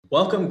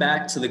Welcome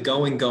back to the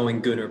Going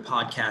Gooner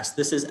podcast.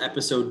 This is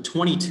episode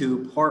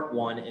 22, part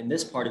 1. In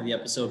this part of the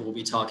episode, we'll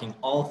be talking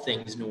all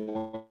things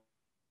New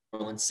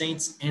Orleans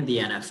Saints and the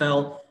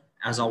NFL.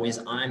 As always,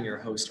 I'm your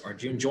host,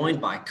 Arjun, joined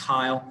by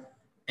Kyle.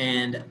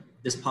 And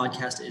this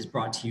podcast is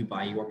brought to you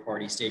by your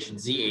party station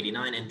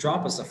Z89. And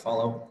drop us a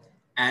follow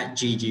at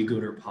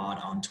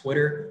GGGoonerPod on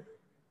Twitter.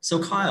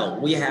 So, Kyle,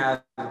 we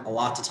have a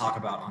lot to talk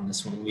about on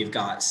this one. We've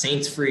got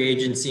Saints free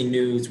agency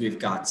news. We've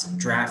got some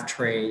draft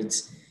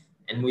trades.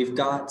 And we've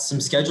got some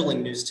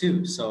scheduling news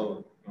too.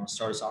 So you want to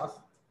start us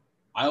off?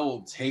 I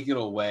will take it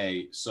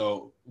away.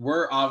 So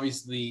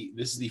this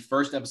is the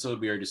first episode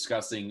we are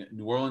discussing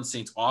New Orleans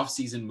Saints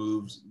offseason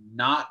moves,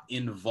 not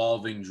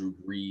involving Drew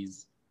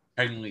Brees.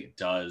 Technically it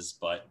does,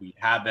 but we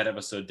had that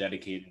episode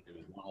dedicated. There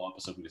was one whole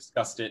episode we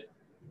discussed it.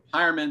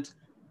 Retirement.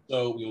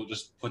 So we will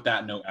just put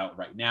that note out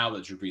right now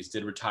that Drew Brees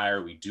did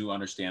retire. We do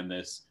understand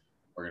this.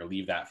 We're going to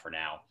leave that for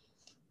now.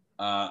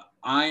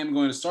 I am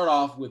going to start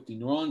off with the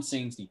New Orleans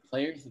Saints. The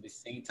players that the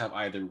Saints have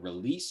either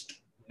released,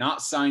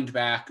 not signed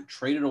back,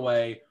 traded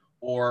away,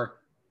 or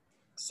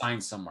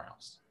signed somewhere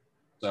else.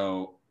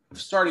 So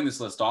starting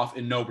this list off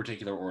in no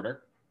particular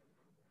order.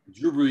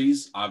 Drew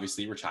Brees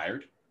obviously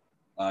retired.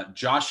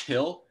 Josh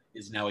Hill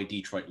is now a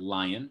Detroit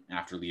Lion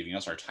after leaving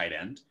us, our tight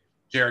end.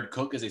 Jared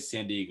Cook is a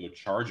San Diego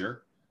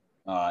Charger.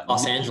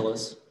 Los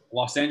Angeles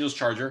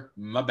Charger,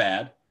 my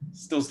bad.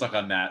 Still stuck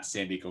on that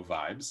San Diego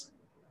vibes.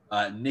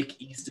 Nick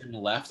Easton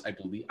left, I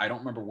believe. I don't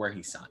remember where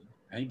he signed.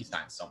 I think he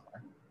signed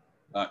somewhere.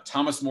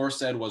 Thomas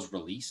Morstead was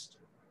released.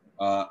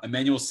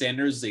 Emmanuel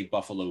Sanders is a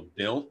Buffalo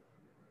Bill.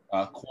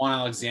 Quan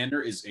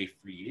Alexander is a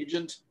free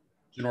agent.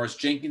 Janoris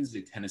Jenkins is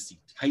a Tennessee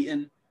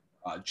Titan.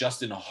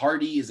 Justin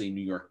Hardy is a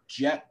New York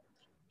Jet.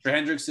 Trey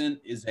Hendrickson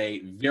is a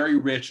very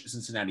rich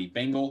Cincinnati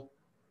Bengal.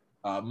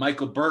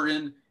 Michael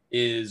Burton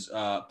is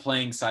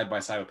playing side by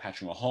side with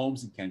Patrick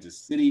Mahomes in Kansas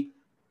City.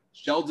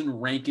 Sheldon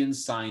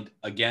Rankins signed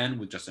again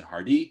with Justin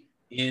Hardy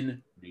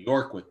in New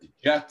York with the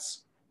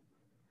Jets.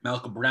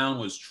 Malcolm Brown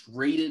was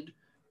traded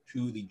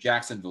to the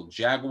Jacksonville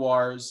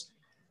Jaguars.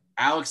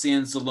 Alex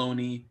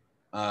Anzalone,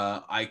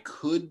 I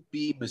could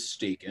be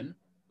mistaken,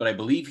 but I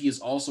believe he is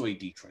also a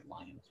Detroit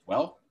Lion as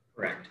well.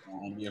 Correct.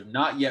 And we have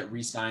not yet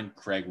re-signed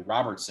Craig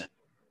Robertson.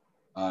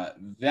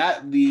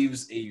 That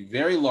leaves a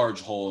very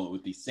large hole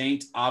with the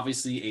Saints.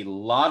 Obviously, a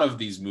lot of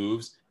these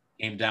moves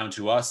came down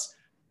to us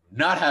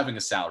not having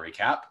a salary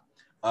cap.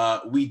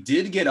 We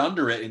did get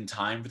under it in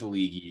time for the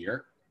league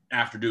year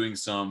after doing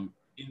some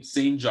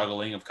insane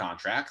juggling of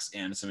contracts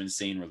and some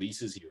insane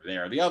releases here,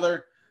 there, or the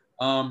other.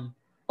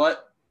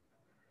 But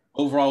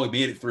overall, we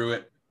made it through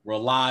it. We're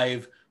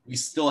alive. We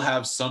still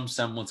have some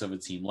semblance of a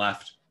team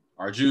left.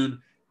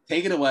 Arjun,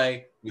 take it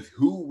away with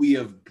who we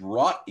have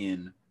brought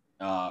in,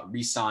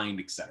 re-signed,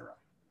 etc.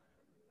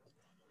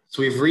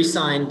 So we've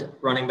re-signed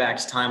running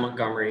backs Ty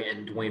Montgomery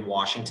and Dwayne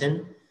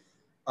Washington.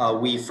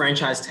 We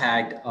franchise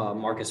tagged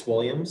Marcus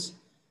Williams.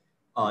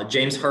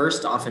 James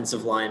Hurst,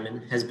 offensive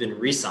lineman, has been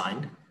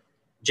re-signed.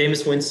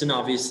 Jameis Winston,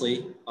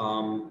 obviously,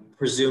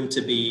 presumed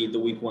to be the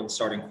week 1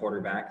 starting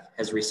quarterback,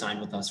 has re-signed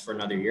with us for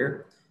another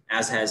year,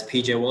 as has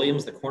PJ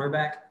Williams, the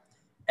cornerback.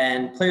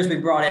 And players we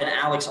brought in,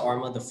 Alex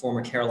Arma, the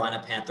former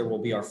Carolina Panther, will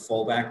be our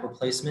fullback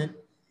replacement.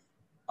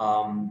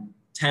 Tano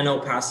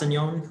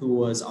Passignon, who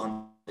was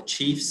on the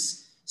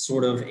Chiefs,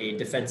 sort of a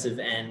defensive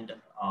end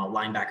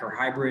linebacker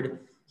hybrid.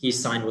 He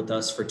signed with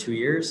us for 2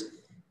 years.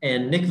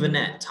 And Nick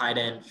Vannett, tight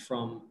end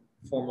from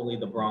formerly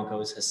the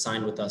Broncos, has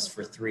signed with us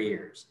for 3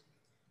 years.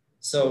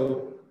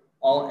 So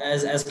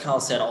as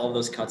Kyle said, all of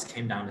those cuts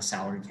came down to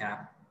salary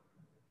cap.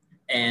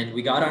 And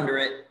we got under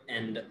it.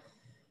 And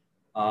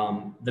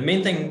the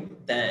main thing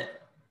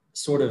that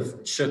sort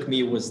of shook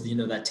me was,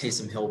 that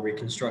Taysom Hill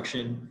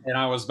reconstruction. And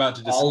I was about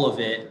to just all of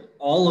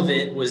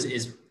it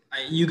is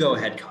you go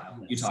ahead, Kyle.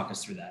 You talk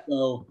us through that.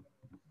 So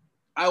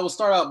I will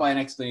start out by an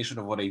explanation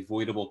of what a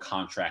voidable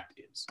contract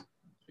is.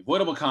 A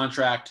voidable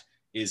contract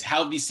is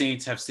how the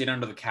Saints have stayed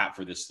under the cap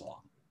for this long.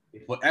 They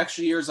put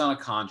extra years on a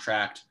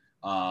contract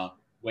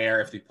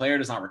where if the player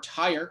does not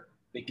retire,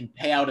 they can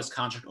pay out his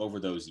contract over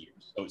those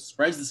years. So it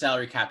spreads the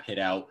salary cap hit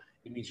out.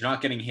 It means you're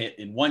not getting hit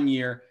in 1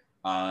 year.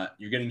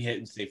 You're getting hit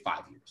in, say,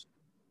 5 years.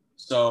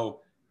 So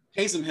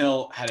Taysom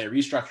Hill had a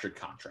restructured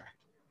contract,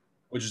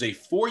 which is a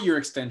 4-year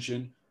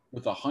extension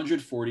with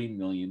 $140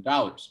 million.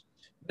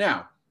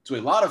 Now, to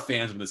a lot of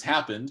fans when this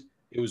happened,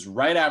 it was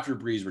right after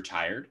Brees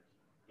retired.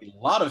 A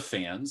lot of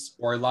fans,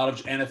 or a lot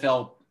of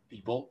NFL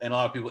people, and a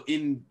lot of people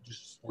in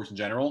just sports in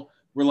general,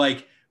 were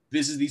like,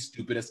 this is the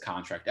stupidest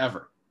contract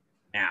ever.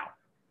 Now,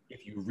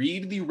 if you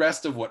read the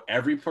rest of what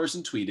every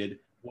person tweeted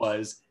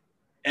was,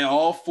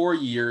 all 4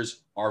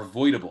 years are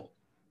voidable.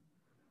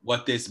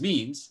 What this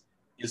means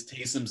is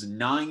Taysom's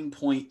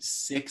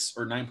 9.6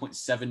 or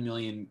 9.7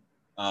 million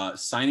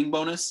signing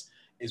bonus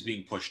is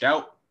being pushed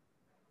out.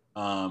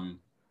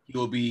 He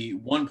will be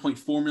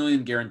 1.4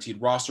 million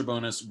guaranteed roster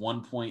bonus,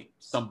 1 point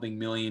something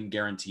million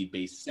guaranteed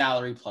base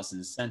salary plus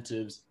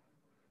incentives.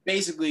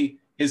 Basically,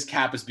 his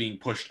cap is being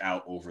pushed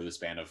out over the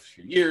span of a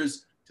few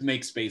years to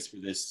make space for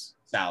this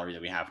salary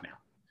that we have now.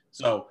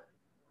 So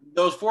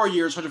those 4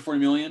 years, 140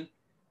 million,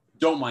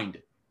 don't mind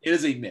it. It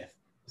is a myth.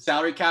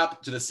 Salary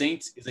cap to the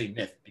Saints is a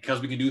myth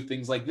because we can do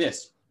things like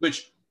this,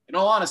 which in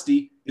all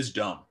honesty is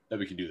dumb that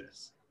we can do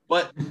this.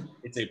 But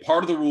it's a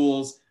part of the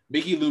rules.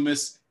 Mickey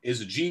Loomis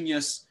is a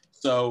genius.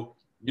 So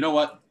you know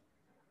what?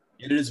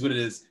 It is what it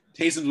is.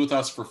 Taysom's with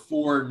us for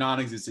 4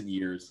 non-existent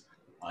years.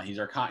 He's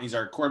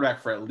our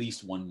quarterback for at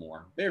least one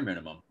more, bare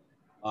minimum.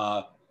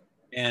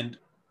 And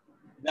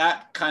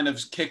that kind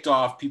of kicked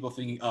off people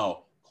thinking,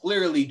 oh,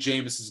 clearly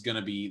Jameis is going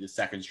to be the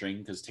second string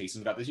because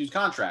Taysom's got this huge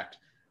contract.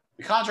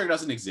 The contract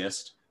doesn't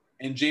exist,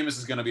 and Jameis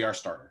is going to be our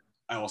starter.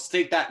 I will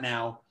state that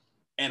now,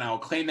 and I will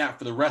claim that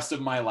for the rest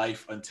of my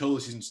life until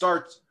the season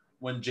starts,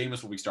 when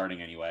Jameis will be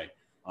starting anyway.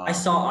 I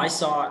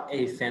saw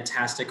a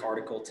fantastic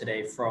article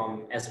today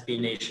from SB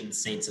Nation's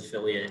Saints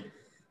affiliate.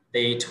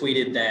 They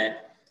tweeted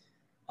that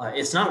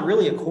it's not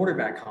really a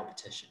quarterback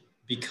competition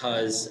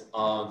because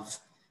of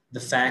the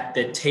fact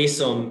that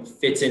Taysom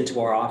fits into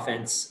our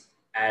offense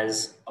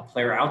as a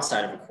player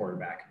outside of a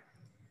quarterback.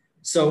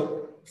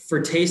 So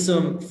for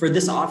Taysom, for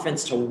this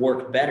offense to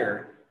work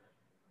better,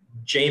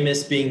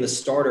 Jameis being the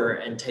starter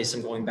and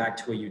Taysom going back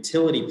to a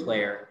utility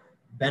player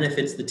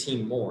benefits the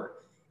team more.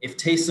 If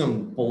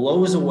Taysom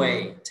blows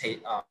away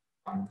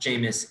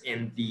Jameis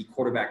in the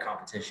quarterback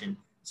competition,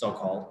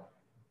 so-called,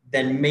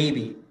 then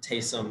maybe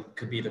Taysom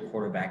could be the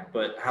quarterback.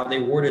 But how they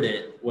worded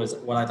it was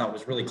what I thought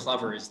was really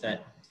clever, is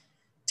that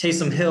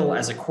Taysom Hill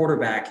as a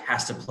quarterback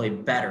has to play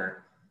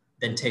better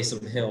than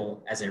Taysom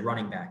Hill as a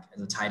running back,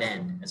 as a tight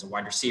end, as a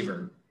wide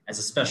receiver, as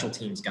a special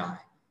teams guy.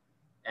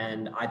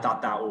 And I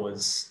thought that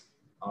was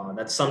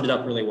that summed it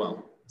up really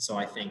well. So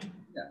I think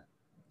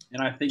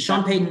and I think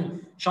Sean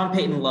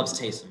Payton loves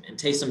Taysom, and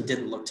Taysom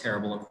didn't look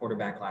terrible at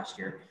quarterback last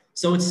year.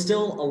 So it's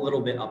still a little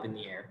bit up in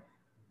the air,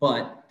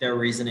 but their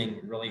reasoning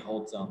really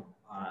holds up.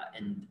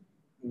 And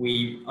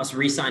us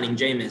re-signing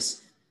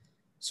Jameis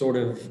sort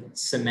of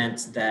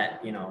cements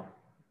that,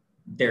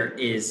 there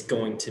is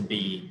going to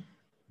be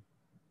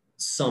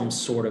some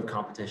sort of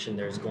competition.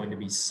 There's going to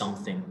be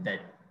something that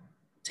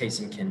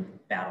Taysom can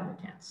battle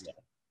against.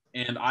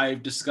 Yeah. And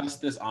I've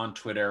discussed this on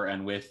Twitter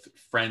and with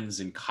friends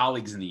and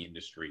colleagues in the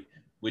industry,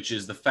 which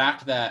is the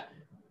fact that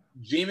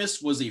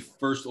Jameis was a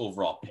first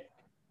overall pick.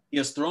 He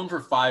has thrown for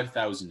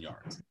 5,000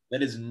 yards.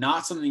 That is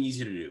not something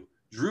easy to do.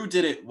 Drew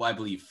did it, I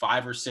believe,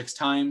 5 or 6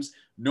 times.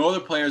 No other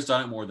player has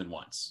done it more than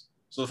once.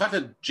 So the fact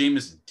that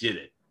Jameis did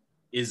it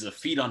is a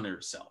feat unto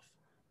itself.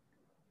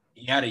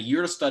 He had a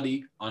year to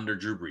study under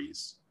Drew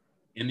Brees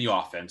in the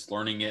offense,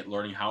 learning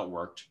how it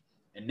worked.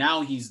 And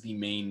now he's the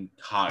main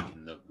cog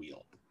in the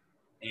wheel.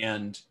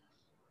 And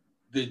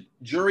the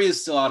jury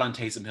is still out on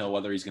Taysom Hill,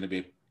 whether he's going to be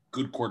a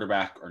good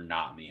quarterback or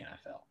not in the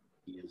NFL.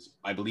 He is,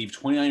 I believe,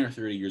 29 or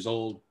 30 years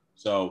old.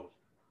 So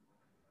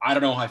I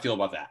don't know how I feel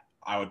about that.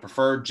 I would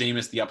prefer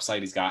Jameis, the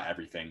upside. He's got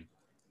everything.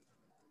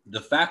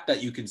 The fact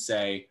that you can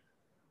say,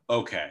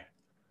 okay,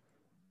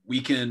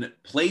 we can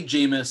play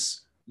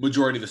Jameis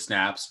majority of the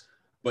snaps,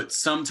 but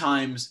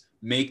sometimes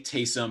make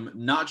Taysom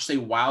not just a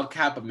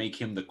wildcat, but make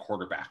him the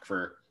quarterback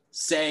for,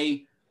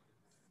 say,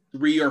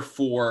 3 or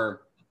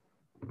 4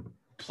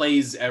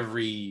 plays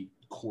every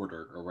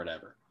quarter or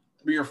whatever.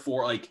 3 or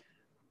 4, like,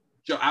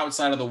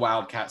 outside of the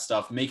wildcat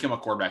stuff, make him a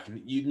quarterback.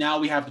 Now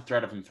we have the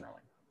threat of him throwing.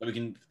 But we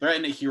can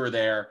threaten it here or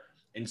there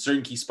in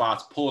certain key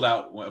spots, pull it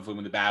out of him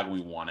in the bag when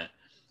we want it.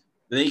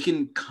 They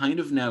can kind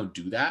of now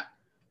do that,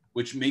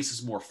 which makes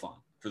this more fun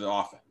for the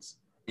offense.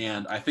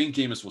 And I think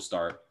Jameis will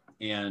start.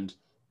 And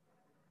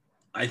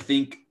I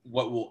think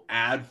what will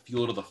add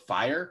fuel to the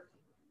fire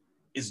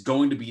is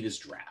going to be this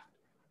draft.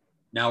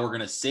 Now we're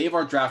going to save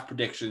our draft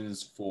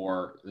predictions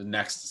for the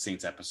next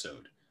Saints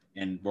episode.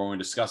 And we're going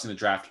to be discussing the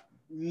draft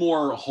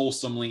more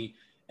wholesomely,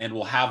 and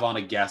we'll have on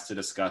a guest to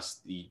discuss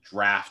the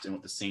draft and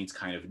what the Saints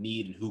kind of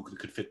need and who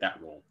could fit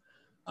that role.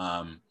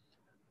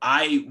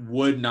 I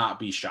would not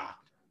be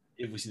shocked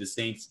if we see the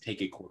Saints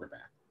take a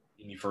quarterback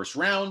in the first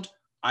round.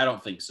 I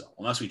don't think so.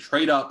 Unless we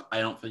trade up, I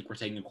don't think we're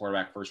taking a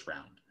quarterback first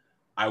round.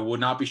 I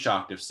would not be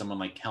shocked if someone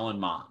like Kellen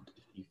Mond,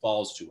 if he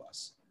falls to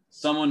us,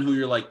 someone who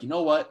you're like, you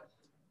know what?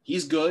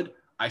 He's good.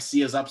 I see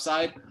his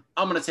upside.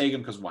 I'm going to take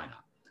him because why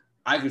not?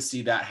 I could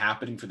see that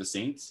happening for the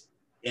Saints,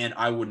 and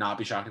I would not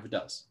be shocked if it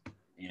does.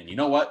 And you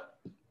know what?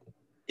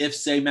 If,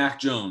 say, Mac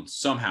Jones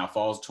somehow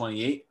falls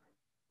 28,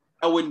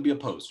 I wouldn't be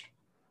opposed.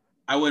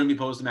 I wouldn't be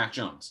opposed to Mac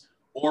Jones.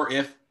 Or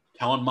if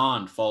Kellen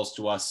Mond falls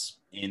to us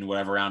in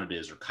whatever round it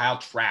is, or Kyle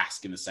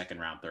Trask in the second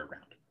round, third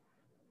round.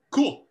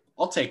 Cool.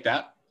 I'll take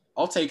that.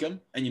 I'll take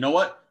him. And you know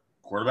what?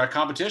 Quarterback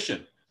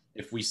competition.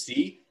 If we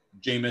see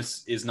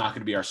Jameis is not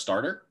going to be our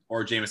starter,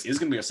 or Jameis is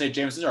going to be, say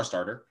Jameis is our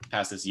starter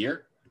past this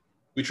year,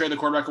 we trade the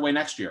quarterback away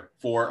next year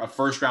for a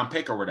first round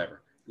pick or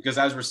whatever. Because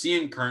as we're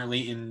seeing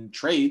currently in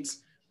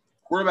trades,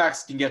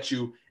 quarterbacks can get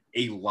you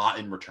a lot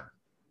in return.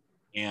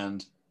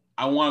 And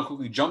I want to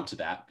quickly jump to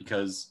that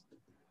because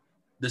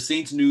the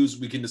Saints news,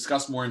 we can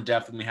discuss more in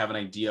depth when we have an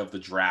idea of the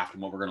draft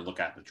and what we're going to look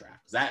at in the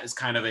draft. That is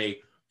kind of a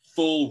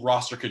full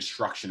roster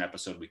construction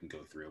episode we can go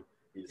through,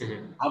 is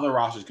how the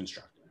roster is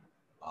constructed.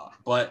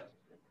 But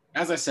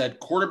as I said,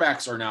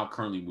 quarterbacks are now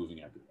currently moving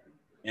everywhere.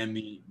 And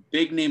the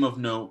big name of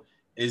note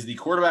is the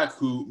quarterback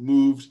who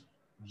moved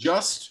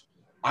just,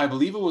 I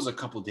believe it was a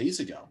couple days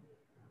ago.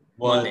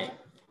 Monday.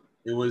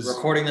 It was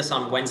recording this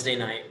on Wednesday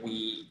night.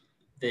 He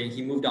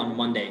moved on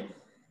Monday.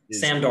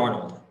 Sam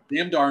Darnold.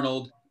 Sam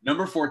Darnold,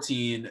 number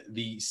 14,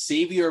 the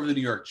savior of the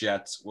New York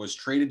Jets, was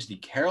traded to the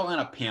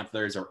Carolina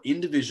Panthers, our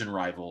in-division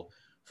rival,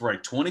 for a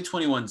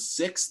 2021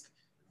 sixth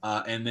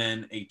and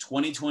then a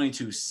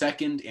 2022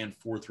 second and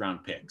fourth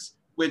round picks,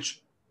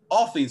 which,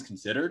 all things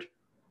considered,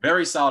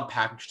 very solid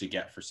package to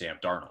get for Sam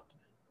Darnold.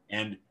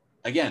 And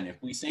again,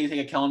 if we say take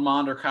a Kellen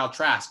Mond or Kyle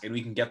Trask and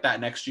we can get that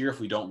next year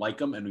if we don't like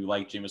them and we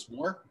like Jameis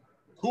Moore,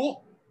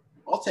 cool.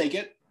 I'll take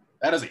it.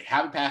 That is a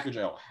happy package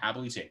I will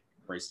happily take.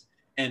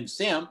 And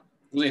Sam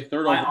was a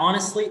third.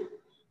 Honestly,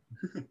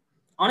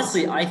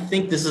 I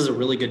think this is a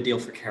really good deal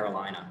for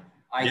Carolina.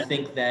 I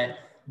think that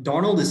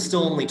Darnold is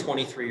still only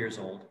 23 years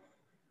old.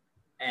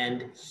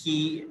 And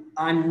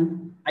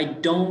I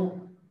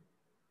don't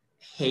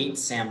hate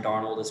Sam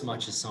Darnold as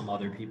much as some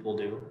other people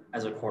do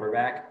as a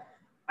quarterback.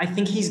 I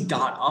think he's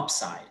got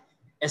upside,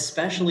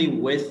 especially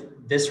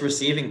with this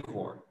receiving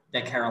core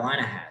that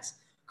Carolina has.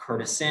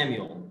 Curtis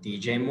Samuel,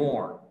 DJ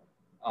Moore,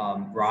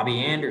 Robbie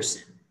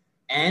Anderson,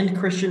 and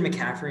Christian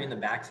McCaffrey in the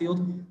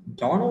backfield.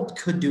 Darnold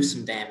could do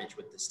some damage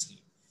with this team.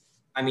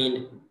 I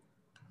mean,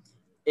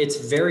 it's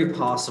very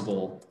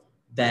possible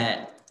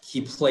that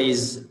he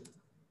plays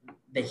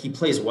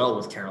well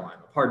with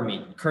Carolina. Pardon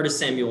me. Curtis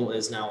Samuel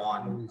is now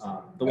on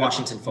the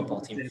Washington football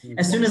team.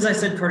 As soon as I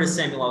said Curtis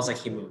Samuel, I was like,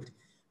 he moved.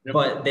 Yep.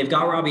 But they've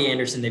got Robbie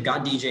Anderson. They've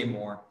got DJ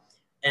Moore.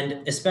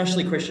 And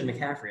especially Christian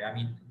McCaffrey. I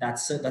mean,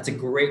 that's a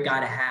great guy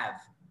to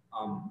have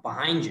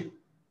behind you.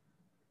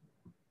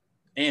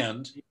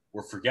 And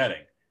we're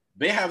forgetting,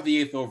 they have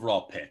the 8th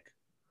overall pick.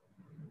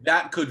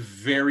 That could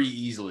very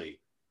easily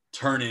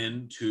turn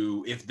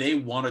into, if they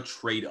want to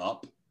trade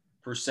up,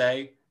 per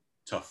se,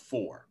 to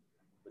 4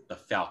 with the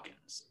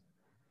Falcons,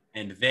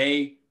 and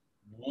they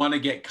want to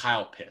get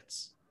Kyle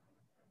Pitts,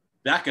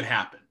 that could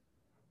happen.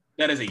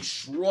 That is a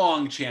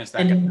strong chance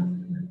that could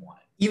happen.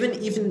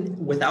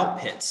 Even without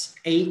Pitts,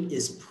 8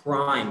 is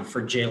prime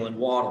for Jalen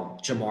Waddle,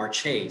 Jamar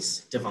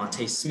Chase,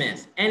 Devontae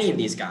Smith, any of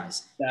these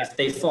guys, if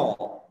they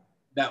fall.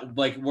 That,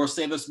 like, we'll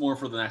save this more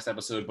for the next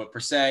episode, but per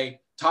se,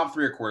 top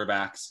 3 are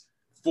quarterbacks.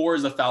 4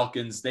 is the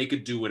Falcons. They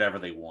could do whatever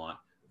they want.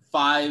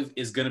 5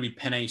 is going to be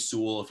Penei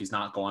Sewell if he's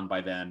not gone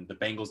by then. The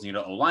Bengals need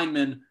an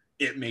O-lineman.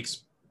 It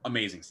makes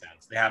amazing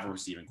sense. They have a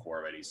receiving core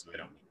already, so they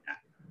don't need that.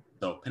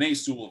 So Penei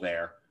Sewell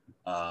there.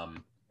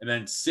 And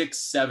then 6,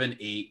 7,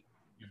 8,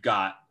 you've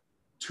got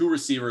 2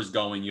 receivers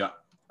going. You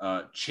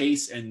got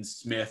Chase and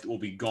Smith will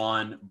be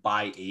gone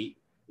by 8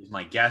 is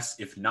my guess.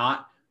 If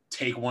not,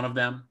 take one of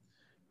them.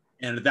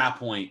 And at that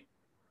point,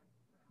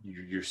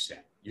 you're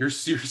set. You're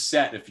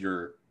set if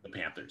you're the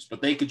Panthers. But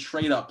they could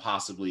trade up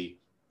possibly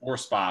 4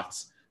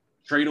 spots,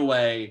 trade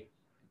away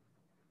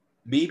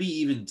maybe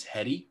even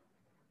Teddy.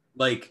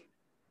 Like,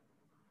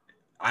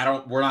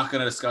 we're not going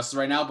to discuss this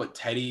right now, but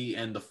Teddy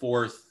and the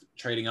 4th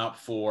trading up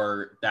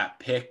for that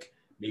pick.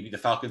 Maybe the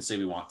Falcons say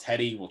we want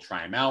Teddy. We'll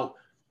try him out.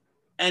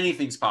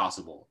 Anything's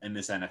possible in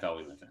this NFL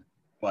we live in.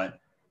 But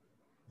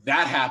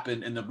that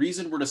happened, and the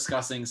reason we're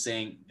discussing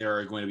saying there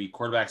are going to be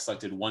quarterbacks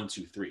selected 1,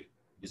 2, 3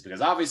 is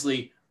because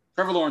obviously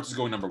Trevor Lawrence is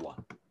going number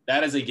 1.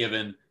 That is a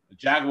given. The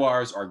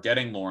Jaguars are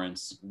getting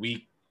Lawrence.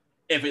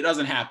 If it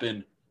doesn't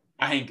happen,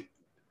 I think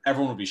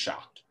everyone will be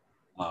shocked.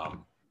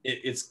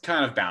 It's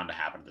kind of bound to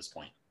happen at this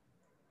point.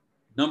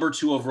 Number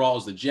 2 overall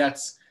is the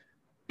Jets.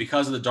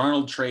 Because of the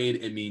Darnold trade,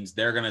 it means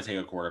they're going to take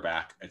a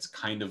quarterback. It's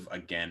kind of,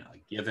 again, a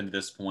given at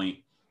this point.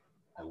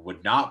 I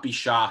would not be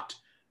shocked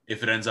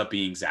if it ends up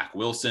being Zach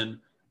Wilson.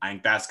 I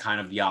think that's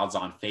kind of the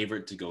odds-on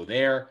favorite to go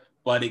there,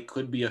 but it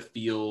could be a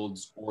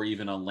Fields or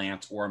even a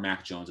Lance or a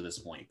Mac Jones at this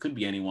point. It could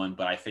be anyone,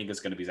 but I think it's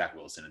going to be Zach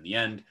Wilson in the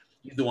end.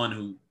 He's the one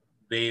who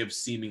they have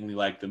seemingly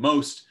liked the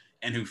most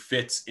and who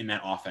fits in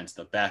that offense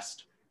the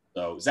best.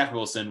 So Zach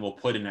Wilson we'll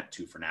put in at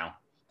 2 for now.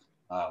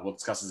 We'll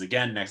discuss this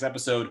again next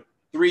episode.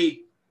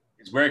 3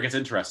 is where it gets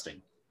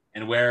interesting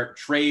and where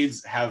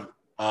trades have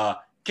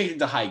kicked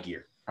into high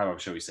gear. How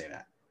shall we say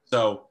that?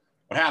 So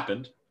what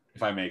happened,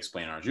 if I may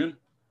explain, Arjun,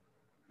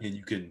 and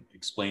you can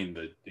explain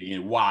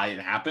why it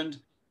happened,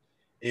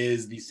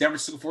 is the San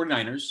Francisco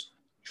 49ers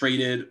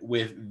traded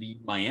with the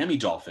Miami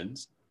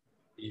Dolphins.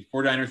 The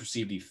 49ers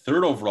received the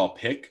 3rd overall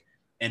pick,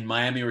 and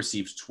Miami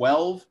receives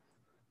 12,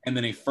 and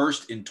then a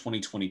 1st in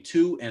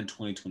 2022 and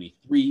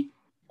 2023,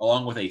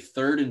 along with a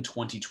 3rd in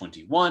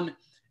 2021.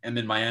 And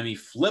then Miami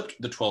flipped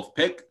the 12th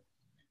pick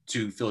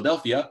to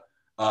Philadelphia,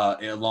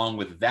 along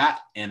with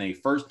that and a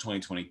 1st in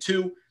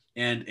 2022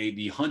 and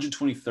the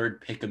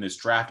 123rd pick in this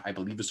draft, I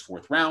believe is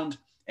 4th round.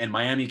 And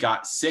Miami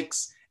got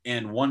 6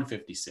 and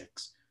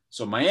 156.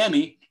 So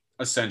Miami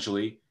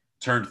essentially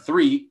turned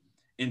 3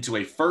 into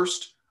a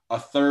 1st, a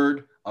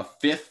 3rd, a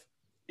 5th,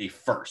 a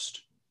 1st.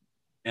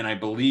 And I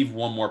believe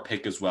 1 more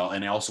pick as well,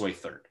 and also a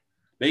 3rd.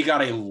 They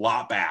got a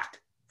lot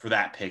back for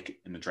that pick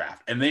in the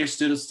draft. And they're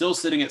still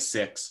sitting at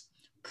 6,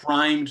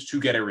 primed to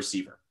get a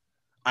receiver.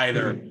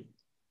 Either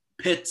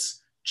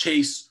Pitts,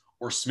 Chase,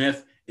 or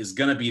Smith. is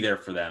going to be there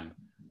for them.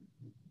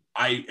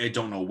 I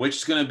don't know which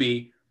is going to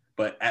be,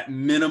 but at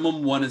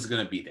minimum, one is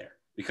going to be there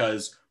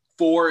because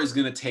 4 is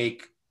going to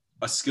take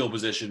a skill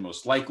position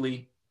most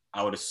likely.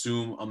 I would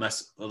assume,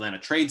 unless Atlanta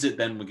trades it,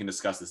 then we can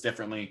discuss this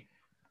differently.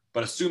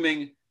 But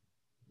assuming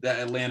that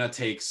Atlanta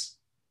takes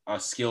a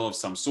skill of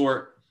some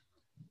sort,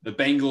 the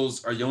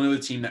Bengals are the only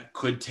other team that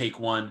could take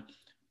one.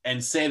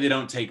 And say they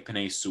don't take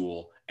Penei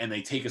Sewell and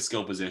they take a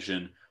skill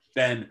position,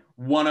 then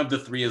one of the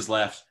 3 is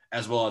left,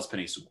 as well as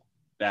Penei Sewell.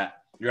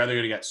 That you're either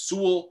going to get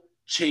Sewell,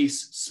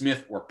 Chase,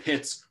 Smith, or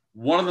Pitts.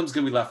 One of them is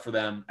going to be left for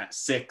them at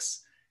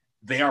 6.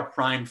 They are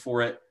primed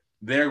for it.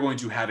 They're going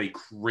to have a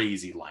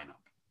crazy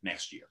lineup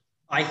next year.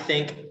 I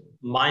think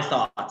my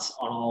thoughts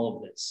on all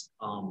of this.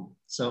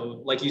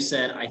 So like you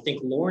said, I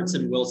think Lawrence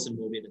and Wilson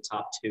will be the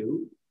top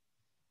 2.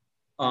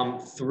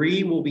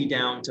 3 will be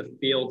down to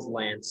Fields,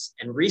 Lance,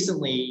 and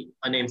recently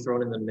a name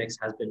thrown in the mix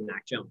has been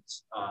Mac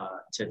Jones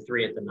to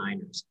 3 at the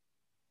Niners.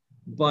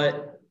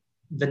 But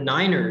the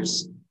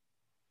Niners,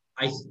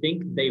 I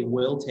think they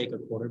will take a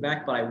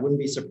quarterback, but I wouldn't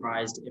be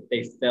surprised if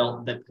they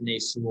felt that Penei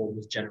Sewell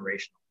was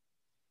generational.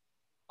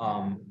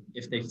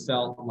 If they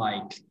felt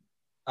like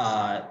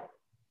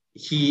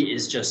he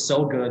is just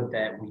so good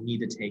that we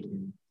need to take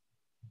him.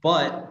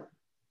 But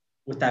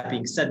with that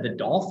being said, the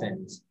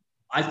Dolphins,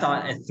 I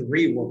thought at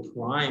 3 were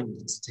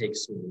primed to take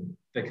Sewell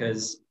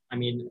because, I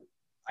mean,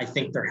 I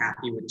think they're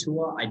happy with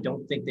Tua. I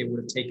don't think they would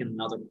have taken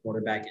another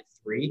quarterback at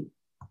 3.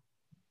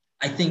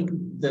 I think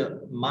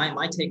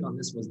my take on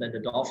this was that the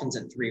Dolphins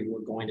at 3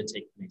 were going to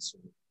take Penei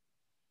Sewell.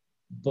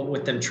 But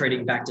with them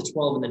trading back to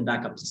 12 and then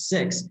back up to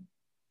 6,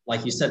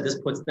 like you said, this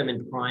puts them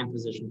in prime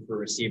position for a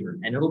receiver.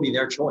 And it'll be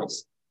their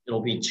choice. It'll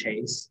be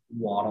Chase,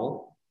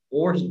 Waddle,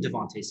 or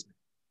Devontae Smith.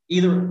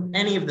 Either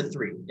any of the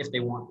 3 if they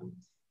want them.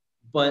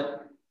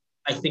 But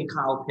I think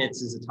Kyle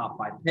Pitts is a top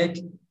 5 pick.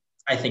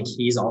 I think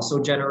he's also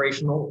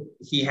generational.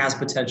 He has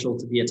potential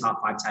to be a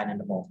top 5 tight end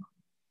of all time.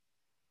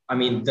 I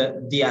mean,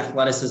 the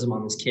athleticism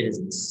on this kid is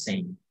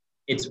insane.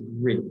 It's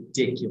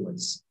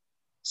ridiculous.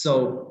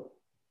 So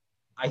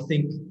I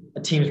think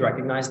teams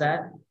recognize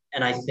that.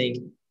 And I think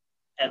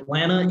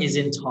Atlanta is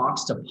in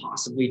talks to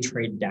possibly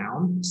trade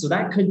down. So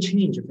that could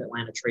change if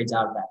Atlanta trades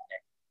out of that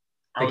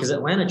pick. Because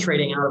Atlanta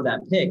trading out of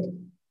that pick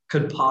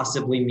could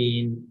possibly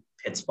mean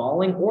Pitts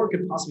falling, or it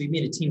could possibly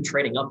mean a team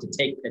trading up to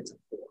take Pitts at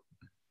 4.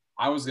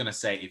 I was going to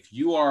say, if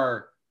you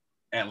are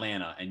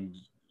Atlanta and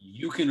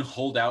you can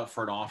hold out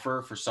for an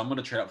offer for someone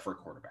to trade up for a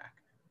quarterback,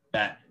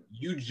 that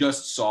you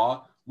just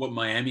saw what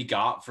Miami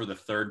got for the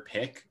 3rd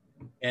pick,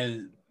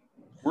 and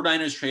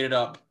 49ers traded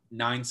up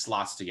 9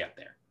 slots to get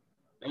there.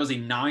 That was a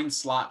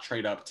 9-slot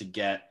trade up to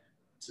get,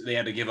 so they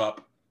had to give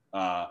up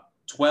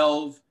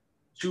 12,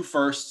 2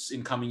 firsts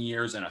in coming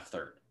years, and a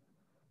 3rd.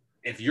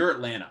 If you're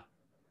Atlanta,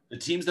 the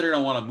teams that are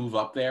going to want to move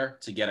up there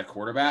to get a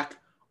quarterback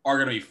are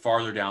going to be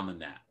farther down than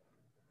that.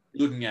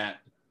 You're looking at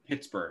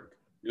Pittsburgh.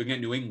 You're looking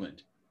at New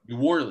England,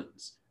 New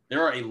Orleans.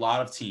 There are a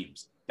lot of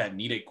teams that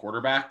need a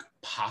quarterback,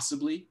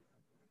 possibly,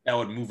 that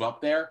would move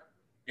up there.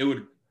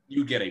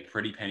 You get a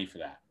pretty penny for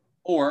that.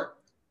 Or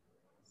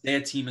say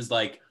a team is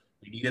like,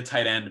 we need a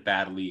tight end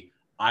badly.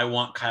 I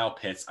want Kyle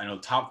Pitts. I know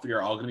the top 3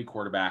 are all going to be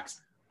quarterbacks.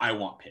 I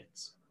want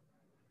Pitts.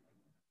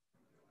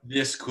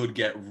 This could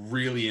get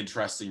really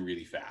interesting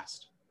really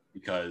fast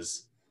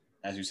because,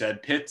 as you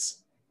said,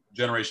 Pitts,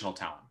 generational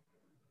talent.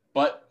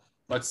 But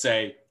let's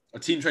say a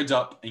team trades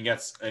up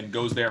and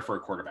goes there for a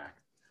quarterback.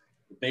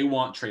 They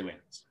want Trey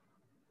Lance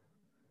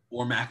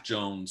or Mac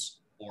Jones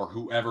or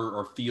whoever,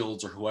 or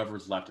Fields or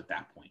whoever's left at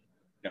that point.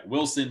 You got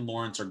Wilson,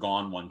 Lawrence are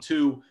gone, 1,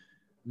 2.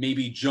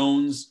 Maybe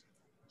Jones,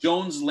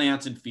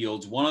 Lance, and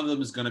Fields. One of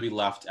them is going to be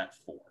left at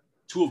 4.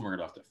 2 of them are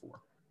left at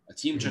 4. A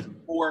team just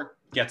 4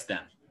 gets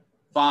them.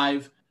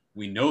 5,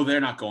 we know they're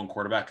not going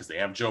quarterback because they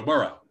have Joe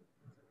Burrow.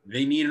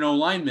 They need an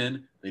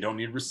O-lineman. They don't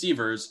need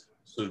receivers,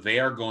 so they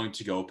are going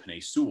to go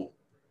Penei Sewell.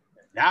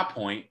 At that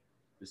point,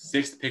 the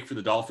 6th pick for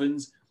the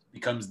Dolphins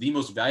becomes the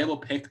most valuable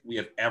pick we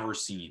have ever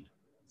seen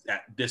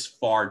at this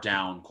far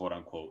down, quote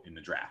unquote, in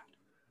the draft.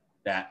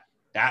 That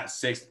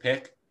 6th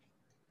pick,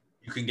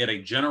 you can get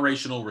a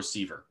generational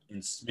receiver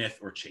in Smith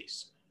or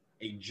Chase,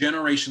 a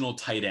generational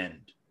tight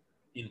end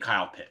in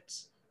Kyle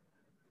Pitts.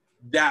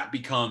 That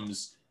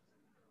becomes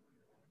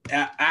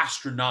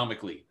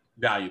astronomically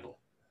valuable.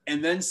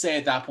 And then say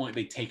at that point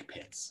they take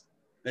Pitts.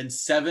 Then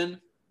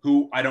 7,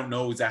 who I don't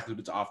know exactly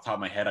what's off the top of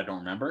my head, I don't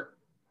remember.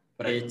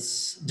 But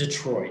it's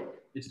Detroit.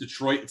 It's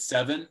Detroit at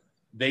 7.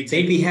 They'd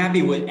be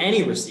happy with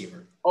any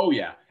receiver. Oh,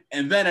 yeah.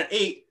 And then at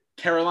 8,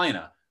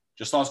 Carolina.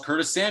 Just lost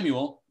Curtis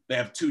Samuel. They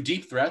have 2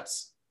 deep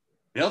threats.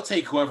 They'll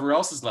take whoever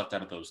else is left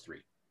out of those 3.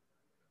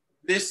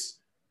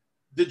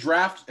 The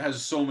draft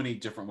has so many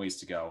different ways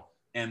to go.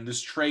 And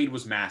this trade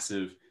was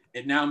massive.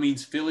 It now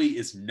means Philly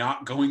is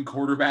not going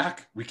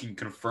quarterback. We can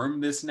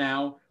confirm this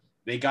now.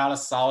 They got a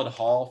solid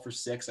haul for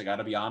 6, I got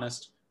to be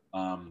honest.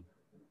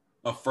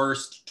 A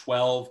first,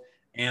 12,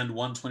 and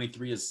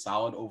 123 is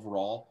solid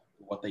overall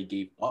for what they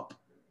gave up.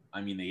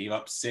 I mean, they gave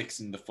up 6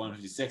 in the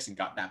 156 and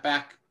got that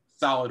back.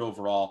 Solid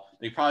overall.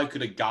 They probably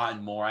could have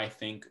gotten more, I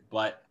think,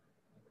 but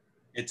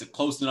it's a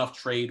close enough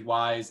trade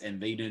wise,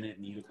 and they didn't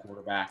need a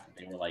quarterback.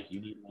 They were like,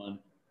 you need one.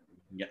 You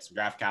can get some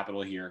draft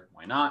capital here.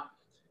 Why not?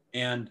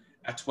 And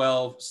at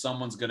 12,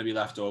 someone's going to be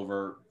left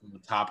over from the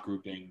top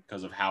grouping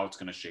because of how it's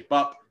going to shape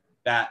up.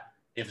 That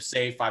if,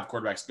 say, 5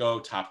 quarterbacks go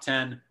top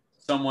 10,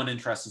 someone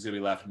interested is going to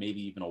be left,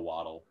 maybe even a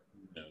Waddle.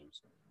 Who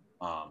knows?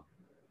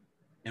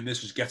 And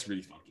this just gets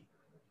really funky.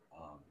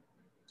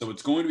 So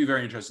it's going to be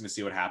very interesting to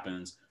see what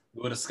happens.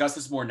 We will discuss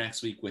this more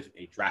next week with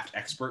a draft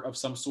expert of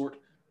some sort.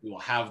 We will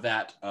have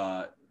that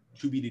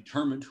to be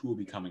determined who will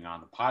be coming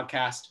on the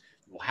podcast.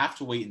 We'll have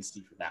to wait and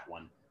see for that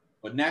one.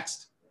 But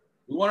next,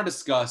 we want to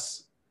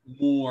discuss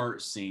more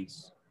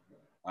Saints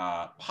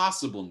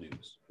possible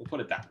news. We'll put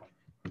it that way.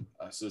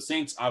 So the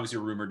Saints obviously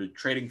are rumored to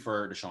trading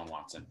for Deshaun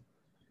Watson.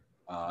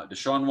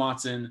 Deshaun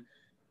Watson,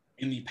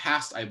 in the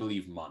past, I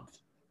believe, month,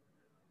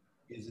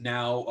 is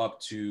now up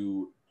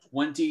to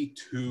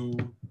 22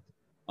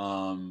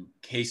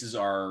 cases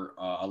are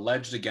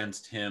alleged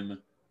against him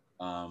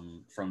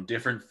from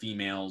different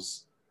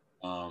females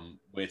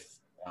with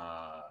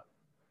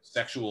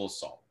sexual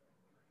assault.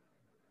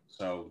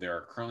 So there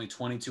are currently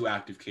 22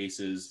 active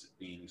cases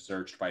being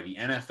searched by the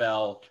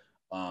NFL,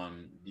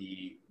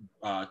 the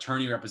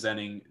attorney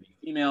representing the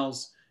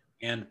females,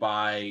 and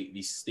by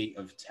the state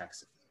of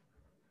Texas.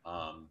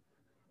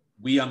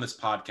 We on this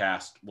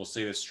podcast will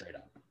say this straight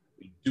up.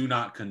 We do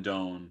not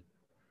condone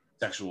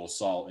sexual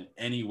assault in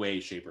any way,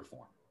 shape, or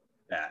form.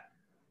 That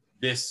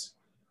this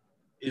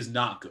is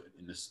not good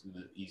in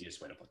the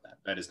easiest way to put that.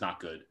 That is not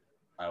good.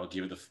 I will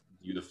give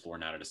you the floor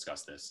now to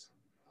discuss this.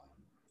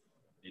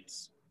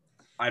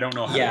 I don't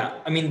know how. Yeah,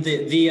 I mean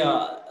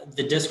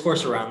the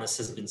discourse around this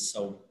has been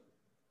so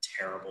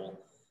terrible.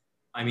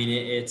 I mean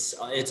it's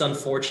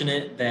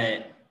unfortunate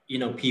that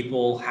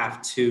people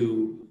have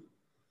to,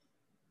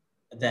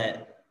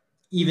 that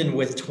even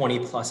with 20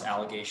 plus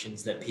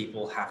allegations, that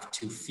people have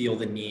to feel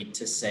the need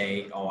to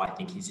say, oh, I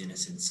think he's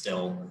innocent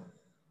still.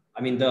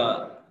 I mean,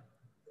 the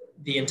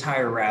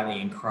entire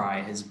rallying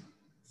cry has,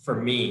 for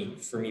me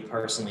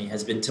personally,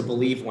 has been to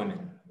believe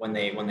women when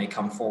they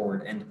come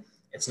forward. And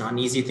it's not an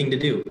easy thing to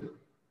do.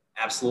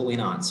 Absolutely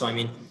not. So, I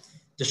mean,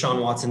 Deshaun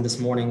Watson this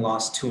morning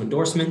lost 2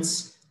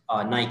 endorsements,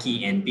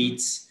 Nike and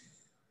Beats.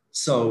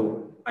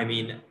 So, I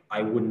mean,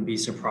 I wouldn't be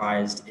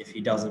surprised if he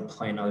doesn't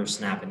play another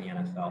snap in the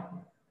NFL.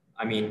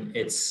 I mean,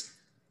 it's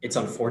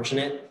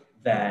unfortunate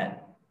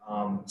that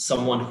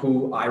someone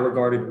who I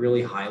regarded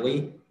really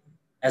highly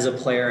as a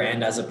player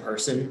and as a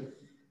person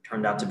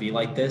turned out to be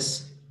like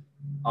this.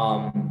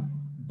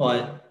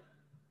 But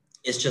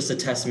it's just a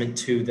testament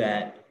to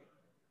that,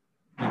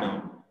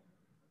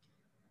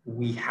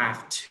 we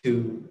have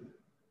to,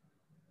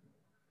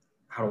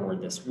 how to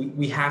word this?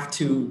 We have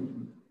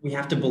to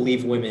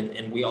believe women,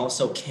 and we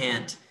also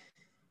can't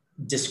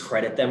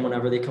discredit them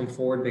whenever they come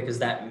forward, because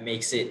that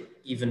makes it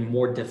even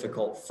more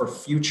difficult for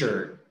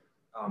future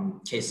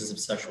cases of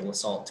sexual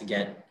assault to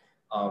get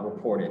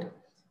reported.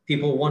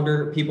 People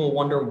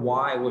wonder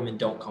why women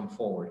don't come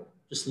forward.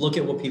 Just look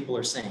at what people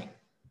are saying.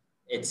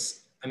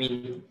 It's a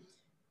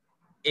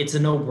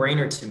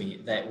no-brainer to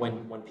me that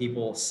when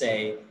people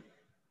say,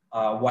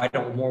 why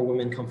don't more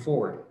women come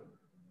forward?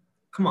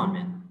 Come on,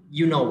 man.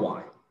 You know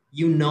why.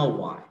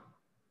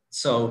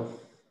 So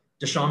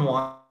Deshaun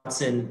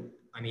Watson,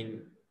 I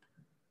mean,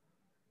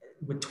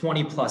 with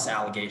 20 plus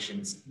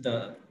allegations,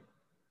 a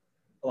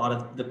lot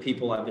of the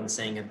people I've been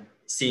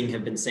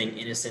have been saying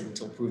innocent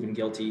until proven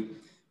guilty.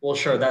 Well,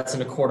 sure, that's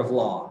in a court of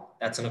law.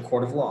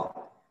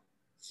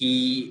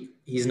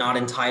 He's not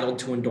entitled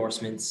to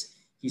endorsements.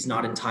 He's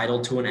not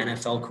entitled to an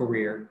NFL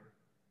career.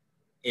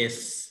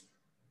 If,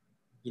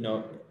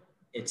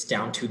 it's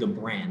down to the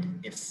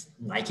brand. If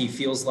Nike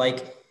feels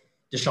like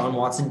Deshaun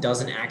Watson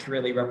doesn't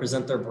accurately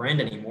represent their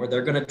brand anymore,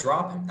 they're going to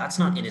drop him. That's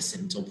not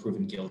innocent until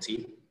proven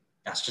guilty.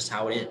 That's just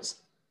how it is.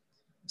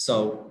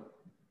 So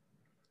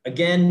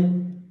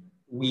again,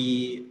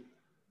 we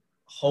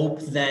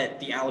hope that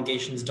the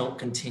allegations don't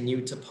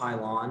continue to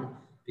pile on,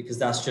 because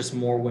that's just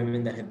more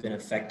women that have been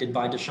affected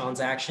by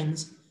Deshaun's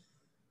actions.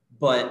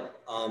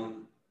 But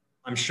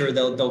I'm sure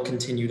they'll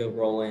continue to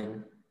roll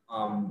in.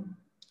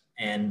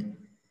 And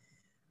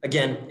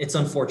again, it's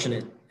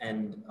unfortunate.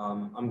 And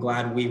I'm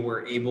glad we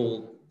were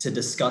able to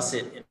discuss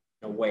it in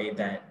a way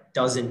that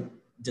doesn't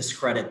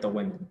discredit the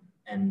women,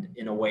 and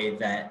in a way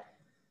that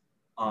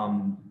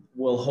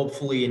will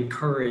hopefully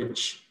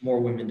encourage more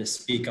women to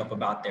speak up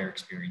about their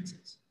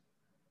experiences.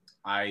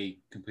 I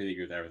completely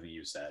agree with everything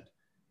you said.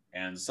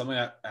 And something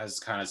that has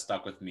kind of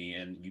stuck with me,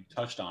 and you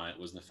touched on it,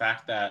 was the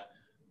fact that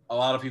a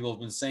lot of people have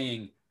been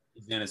saying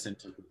he's innocent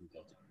until proven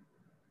guilty.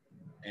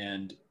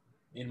 And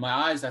in my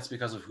eyes, that's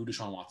because of who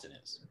Deshaun Watson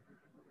is.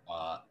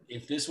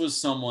 If this was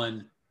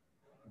someone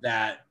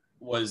that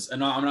was,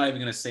 and I'm not even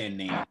going to say a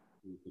name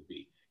who it could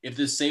be. If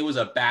this, say, was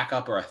a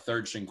backup or a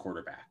third string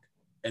quarterback,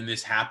 and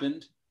this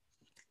happened,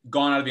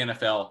 gone out of the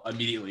NFL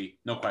immediately,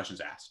 no questions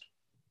asked.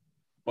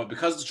 But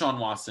because it's Deshaun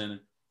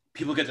Watson,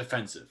 people get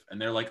defensive, and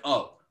they're like,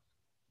 oh,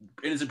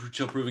 innocent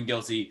until proven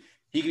guilty,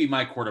 he could be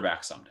my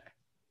quarterback someday.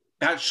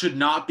 That should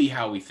not be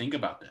how we think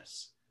about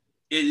this.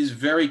 It is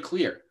very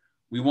clear.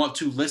 We want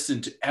to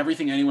listen to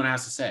everything anyone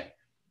has to say.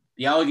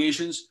 The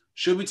allegations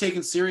should be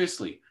taken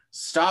seriously.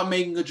 Stop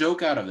making a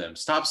joke out of them.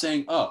 Stop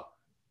saying, oh,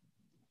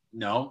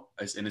 no,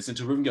 it's innocent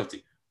until proven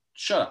guilty.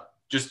 Shut up.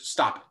 Just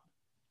stop it.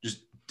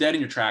 Just dead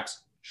in your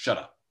tracks. Shut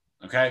up.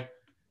 Okay?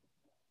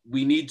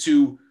 We need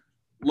to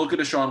look at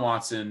Deshaun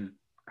Watson,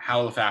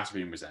 how the facts are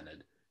being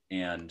presented,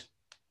 and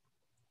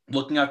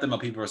looking at them, how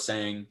people are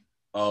saying,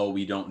 oh,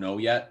 we don't know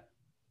yet.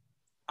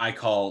 I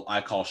call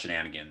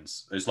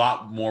shenanigans. There's a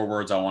lot more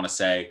words I want to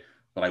say,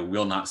 but I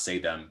will not say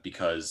them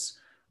because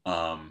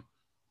of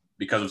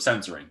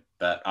censoring.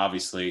 That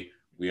obviously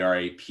we are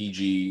a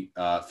PG,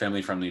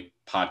 family-friendly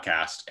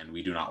podcast, and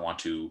we do not want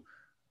to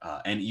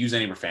and use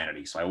any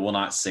profanity. So I will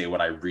not say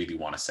what I really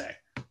want to say,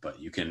 but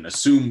you can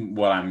assume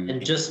what I'm.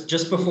 And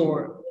just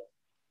before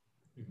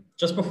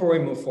we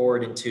move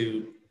forward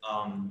into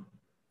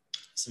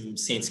some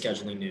Saints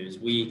scheduling news,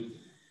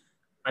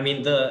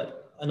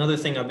 another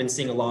thing I've been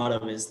seeing a lot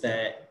of is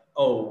that,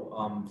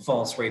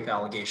 false rape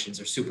allegations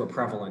are super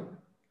prevalent.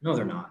 No,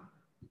 they're not.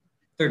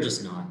 They're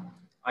just not.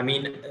 I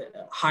mean,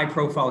 high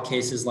profile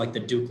cases like the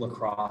Duke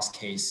lacrosse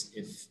case,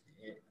 if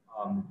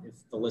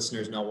the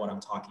listeners know what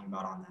I'm talking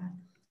about on that,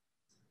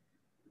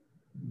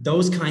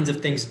 those kinds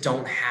of things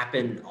don't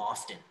happen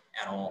often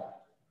at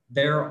all.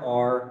 There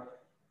are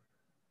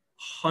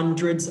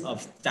hundreds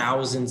of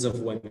thousands of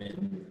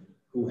women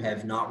who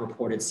have not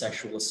reported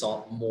sexual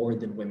assault more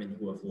than women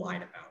who have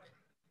lied about it.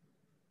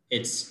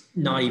 It's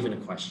not even a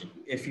question.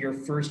 If your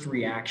first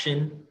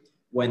reaction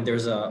when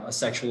there's a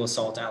sexual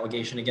assault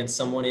allegation against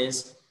someone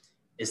is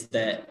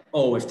that,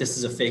 oh, if this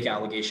is a fake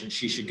allegation,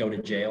 she should go to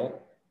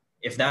jail.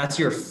 If that's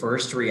your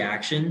first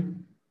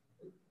reaction,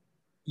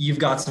 you've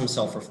got some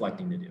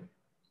self-reflecting to do.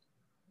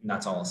 And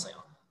that's all I'll say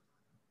on that.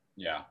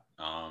 Yeah.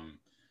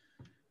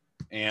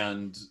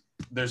 And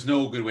there's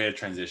no good way to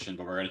transition,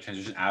 but we're going to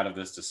transition out of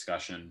this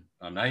discussion.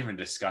 Not even a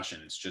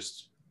discussion. It's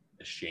just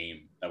a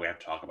shame that we have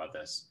to talk about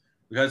this.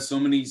 We've had so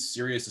many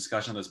serious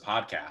discussions on this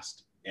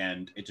podcast,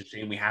 and it's a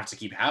shame we have to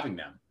keep having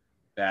them.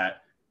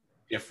 That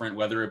different,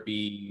 whether it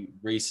be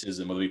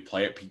racism, whether we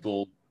play at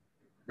people,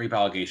 rape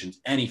allegations,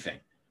 anything,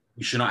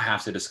 we should not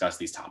have to discuss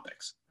these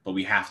topics, but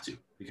we have to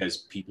because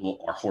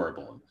people are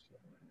horrible,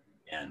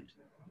 and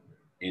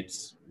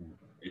it's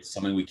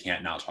something we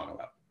can't now talk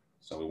about.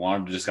 So we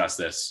wanted to discuss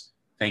this.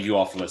 Thank you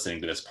all for listening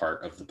to this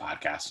part of the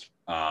podcast.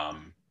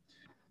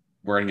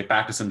 We're going to get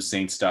back to some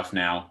Saints stuff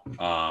now.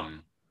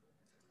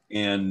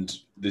 And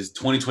this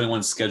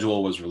 2021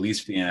 schedule was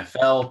released for the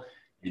NFL.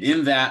 And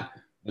in that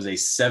was a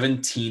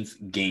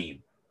 17th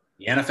game.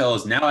 The NFL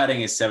is now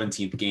adding a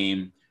 17th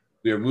game.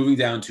 We are moving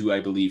down to, I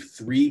believe,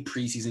 3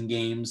 preseason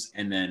games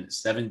and then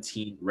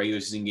 17 regular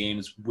season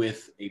games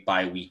with a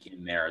bye week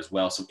in there as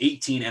well. So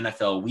 18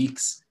 NFL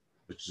weeks,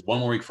 which is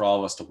one more week for all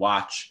of us to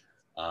watch.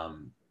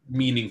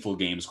 Meaningful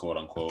games, quote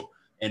unquote,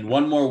 and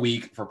one more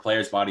week for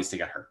players' bodies to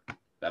get hurt.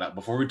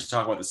 Before we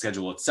talk about the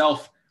schedule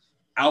itself,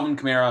 Alvin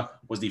Kamara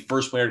was the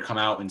first player to come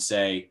out and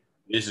say,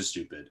 this is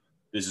stupid.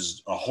 This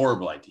is a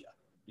horrible idea,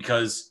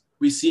 because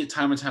we see it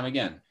time and time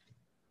again.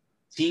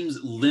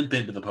 Teams limp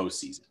into the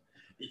postseason.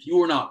 If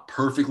you are not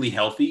perfectly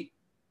healthy,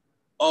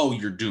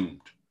 you're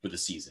doomed for the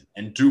season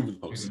and doomed for the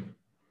postseason.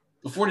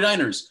 Mm-hmm. The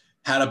 49ers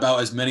had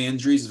about as many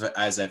injuries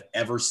as I've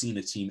ever seen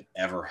a team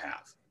ever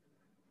have.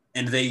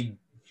 And they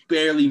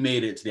barely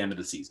made it to the end of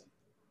the season.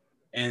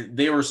 And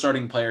they were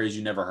starting players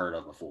you never heard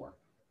of before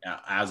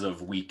as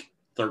of week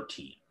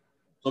 13.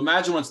 So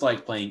imagine what it's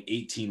like playing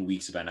 18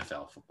 weeks of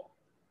NFL football.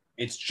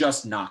 It's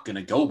just not going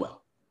to go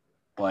well.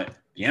 But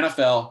the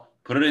NFL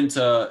put it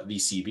into the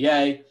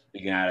CBA. They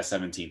can add a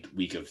 17th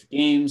week of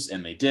games,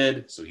 and they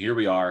did. So here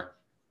we are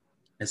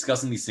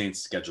discussing the Saints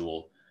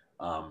schedule.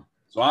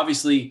 So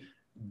obviously,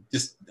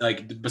 just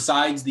like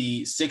besides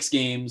the 6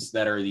 games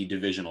that are the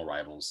divisional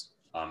rivals,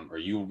 or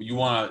you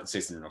want to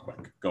say something real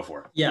quick? Go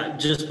for it. Yeah,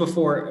 just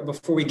before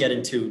we get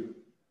into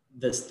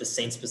the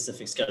Saints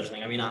specific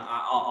scheduling, I mean,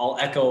 I'll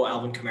echo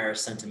Alvin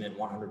Kamara's sentiment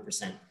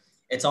 100%.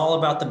 It's all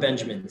about the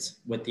Benjamins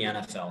with the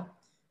NFL.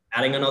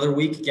 Adding another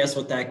week, guess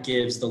what that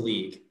gives the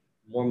league?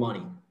 More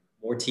money,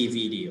 more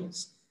TV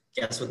deals.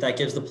 Guess what that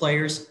gives the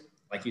players?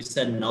 Like you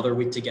said, another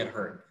week to get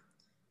hurt.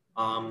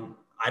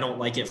 I don't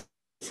like it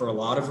for a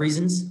lot of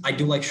reasons. I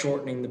do like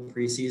shortening the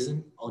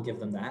preseason. I'll give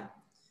them that.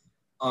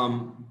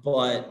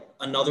 But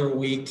another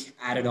week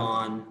added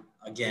on,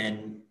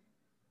 again,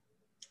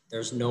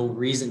 there's no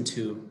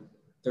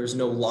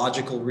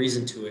logical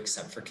reason to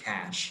except for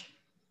cash.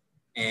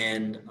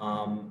 And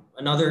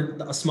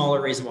a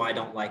smaller reason why I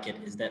don't like it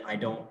is that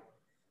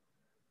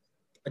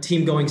a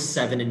team going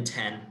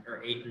 7-10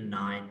 or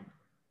 8-9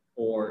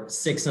 or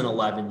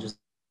 6-11 just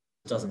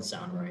doesn't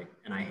sound right.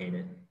 And I hate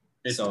it.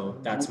 So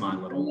that's my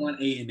little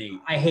 8-8.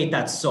 I hate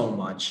that so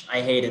much.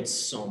 I hate it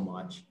so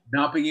much.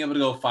 Not being able to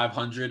go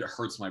 500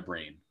 hurts my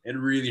brain. It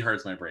really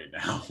hurts my brain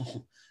now.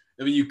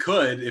 I mean, you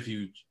could if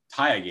you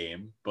tie a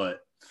game,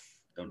 but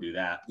don't do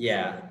that.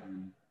 Yeah.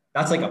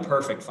 That's like a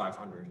perfect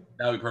 500.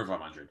 That would be perfect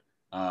 500.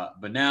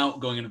 But now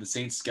going into the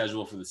Saints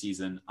schedule for the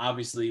season,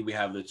 obviously we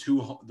have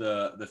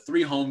the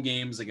 3 home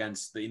games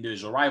against the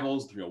individual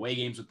rivals, 3 away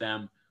games with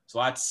them. So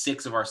that's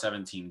 6 of our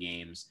 17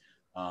 games.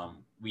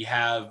 We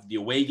have the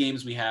away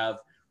games we have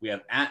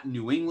at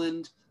New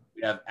England,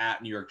 we have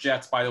at New York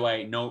Jets. By the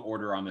way, no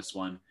order on this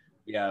one.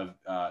 We have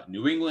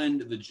New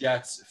England, the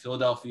Jets,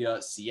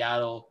 Philadelphia,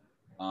 Seattle,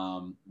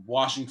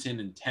 Washington,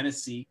 and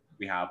Tennessee.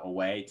 We have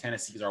away.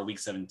 Tennessee is our Week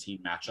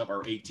 17 matchup,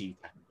 or 18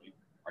 technically,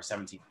 our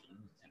 17th game,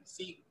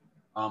 Tennessee.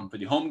 For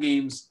the home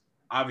games,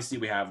 obviously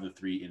we have the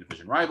 3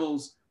 in-division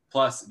rivals,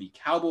 plus the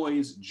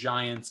Cowboys,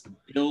 Giants,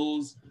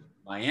 Bills,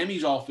 Miami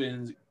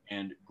Dolphins,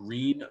 and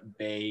Green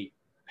Bay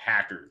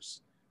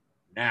Packers.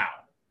 Now,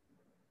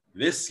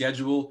 this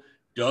schedule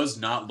does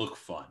not look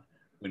fun.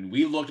 When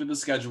we looked at the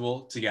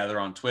schedule together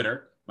on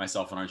Twitter,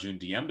 myself and Arjun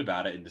DM'd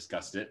about it and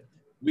discussed it,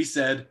 we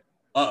said,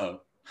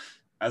 uh-oh,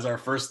 as our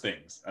first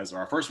things. As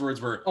our first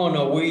words were, oh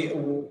no,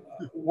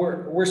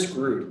 we're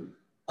screwed.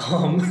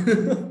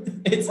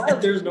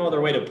 There's no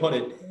other way to put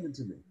it.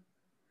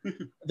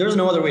 There's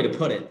no other way to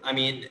put it. I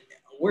mean,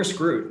 we're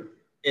screwed.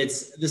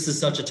 This is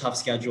such a tough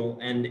schedule,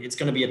 and it's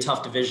going to be a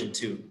tough division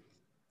too.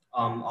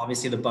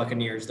 Obviously, the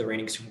Buccaneers, the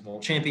reigning Super Bowl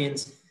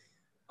champions.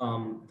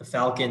 The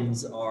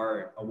Falcons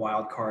are a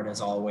wild card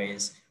as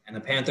always, and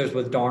the Panthers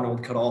with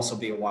Darnold could also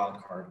be a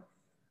wild card.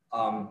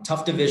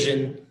 Tough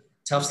division,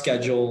 tough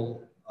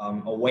schedule,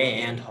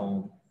 away and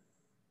home.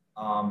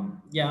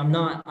 I'm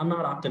not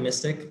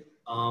optimistic.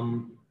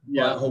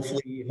 But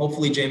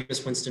hopefully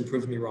Jameis Winston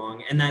proves me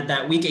wrong. And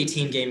that Week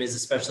 18 game is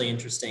especially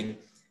interesting.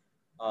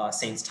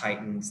 Saints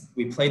Titans.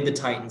 We played the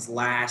Titans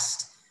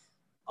last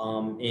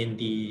in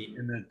the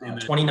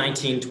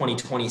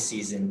 2019-2020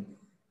 season.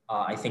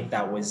 I think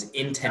that was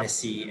in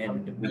Tennessee,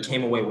 and we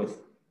came away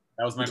with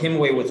a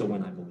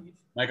win, I believe.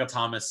 Michael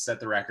Thomas set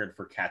the record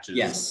for catches.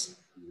 Yes.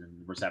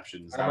 And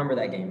receptions. I remember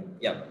that game.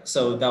 Yep.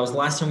 So that was the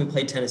last time we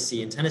played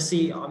Tennessee. And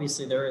Tennessee,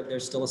 obviously, they're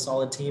still a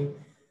solid team.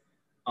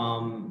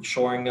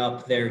 Shoring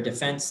up their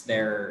defense,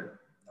 their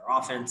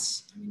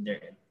offense. I mean, they're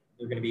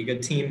going to be a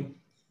good team.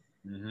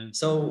 Mm-hmm.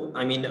 So,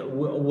 I mean,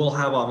 we'll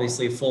have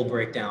obviously a full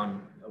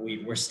breakdown.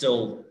 We're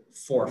still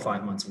 4 or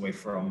 5 months away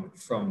from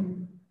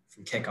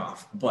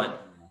kickoff,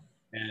 but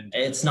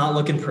it's not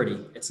looking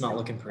pretty. It's not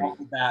looking pretty.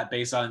 That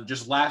based on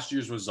just last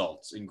year's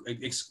results,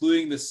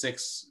 excluding the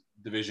 6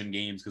 division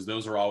games, because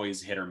those are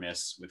always hit or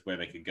miss with where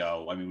they could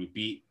go. I mean, we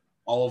beat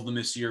all of them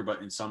this year,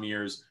 but in some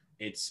years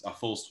it's a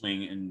full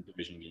swing in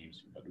division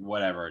games, but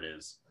whatever it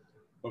is.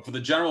 But for the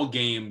general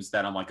games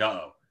that I'm like,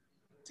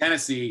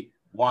 Tennessee,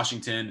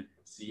 Washington,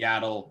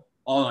 Seattle,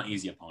 all not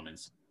easy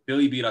opponents.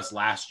 Philly beat us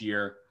last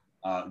year.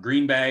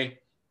 Green Bay,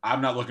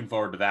 I'm not looking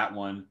forward to that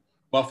one.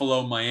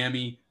 Buffalo,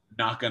 Miami,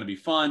 not going to be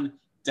fun.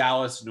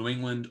 Dallas, New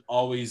England,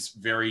 always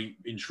very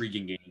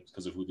intriguing games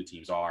because of who the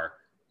teams are.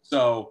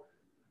 So,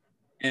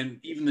 and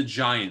even the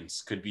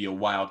Giants could be a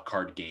wild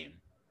card game.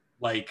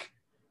 Like,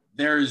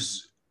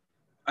 this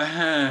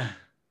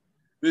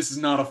is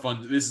not a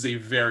fun, this is a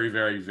very,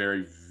 very,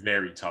 very,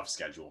 very tough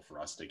schedule for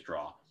us to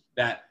draw.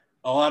 That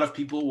a lot of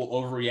people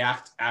will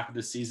overreact after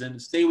the season.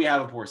 Say we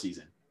have a poor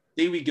season.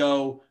 Say we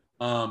go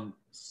 7-10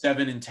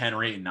 or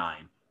 8-9.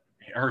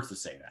 It hurts to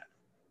say that.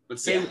 But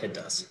say it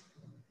does.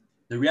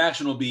 The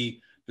reaction will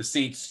be the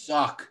Saints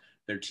suck.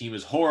 Their team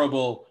is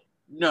horrible.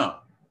 No,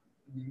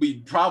 we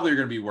probably are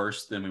going to be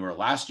worse than we were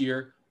last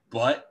year,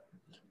 but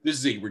this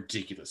is a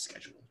ridiculous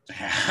schedule to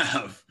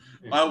have.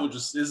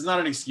 This is not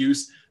an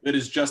excuse. That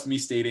is just me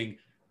stating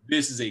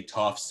this is a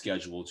tough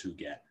schedule to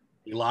get.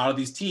 A lot of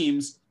these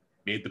teams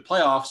made the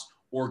playoffs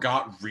or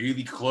got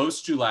really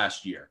close to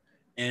last year.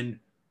 And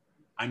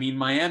I mean,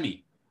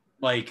 Miami,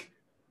 like,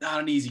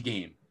 not an easy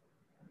game.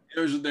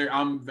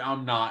 I'm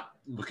not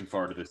looking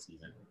forward to this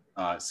season,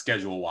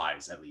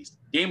 schedule-wise at least.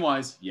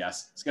 Game-wise,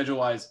 yes.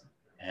 Schedule-wise,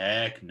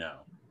 heck no.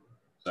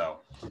 So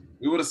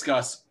we will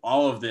discuss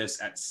all of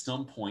this at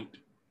some point,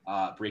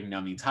 breaking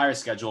down the entire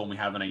schedule, and we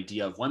have an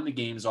idea of when the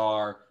games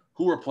are,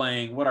 who we're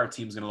playing, what our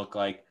team's going to look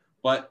like.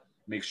 But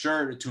make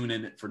sure to tune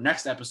in for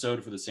next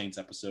episode, for the Saints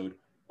episode,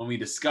 when we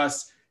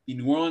discuss the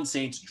New Orleans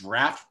Saints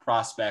draft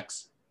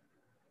prospects,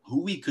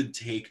 who we could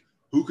take,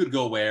 who could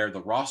go where,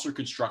 the roster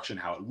construction,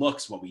 how it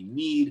looks, what we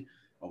need,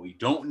 what we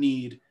don't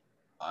need.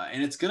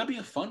 And it's going to be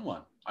a fun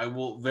one. I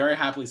will very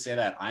happily say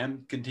that. I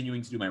am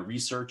continuing to do my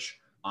research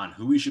on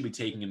who we should be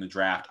taking in the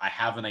draft. I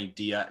have an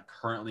idea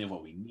currently of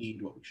what we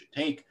need, what we should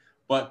take,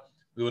 but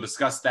we will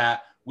discuss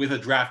that with a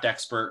draft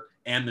expert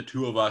and the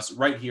two of us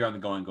right here on the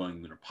Going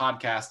Gooner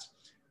podcast.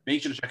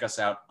 Make sure to check us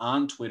out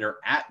on Twitter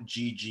at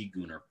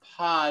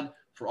GGGoonerPod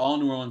for all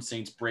New Orleans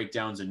Saints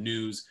breakdowns and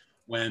news.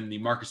 When the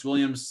Marcus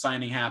Williams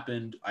signing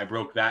happened, I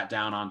broke that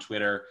down on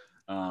Twitter,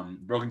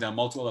 broken down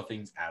multiple other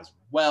things as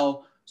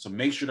well. So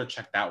make sure to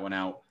check that one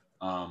out.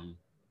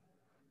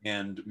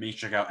 And make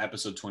sure to check out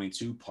episode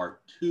 22,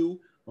 part 2,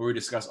 where we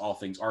discuss all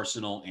things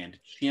Arsenal and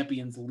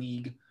Champions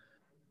League.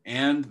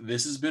 And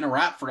this has been a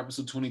wrap for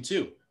episode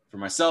 22. For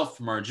myself,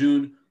 from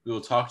Arjun, we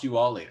will talk to you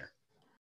all later.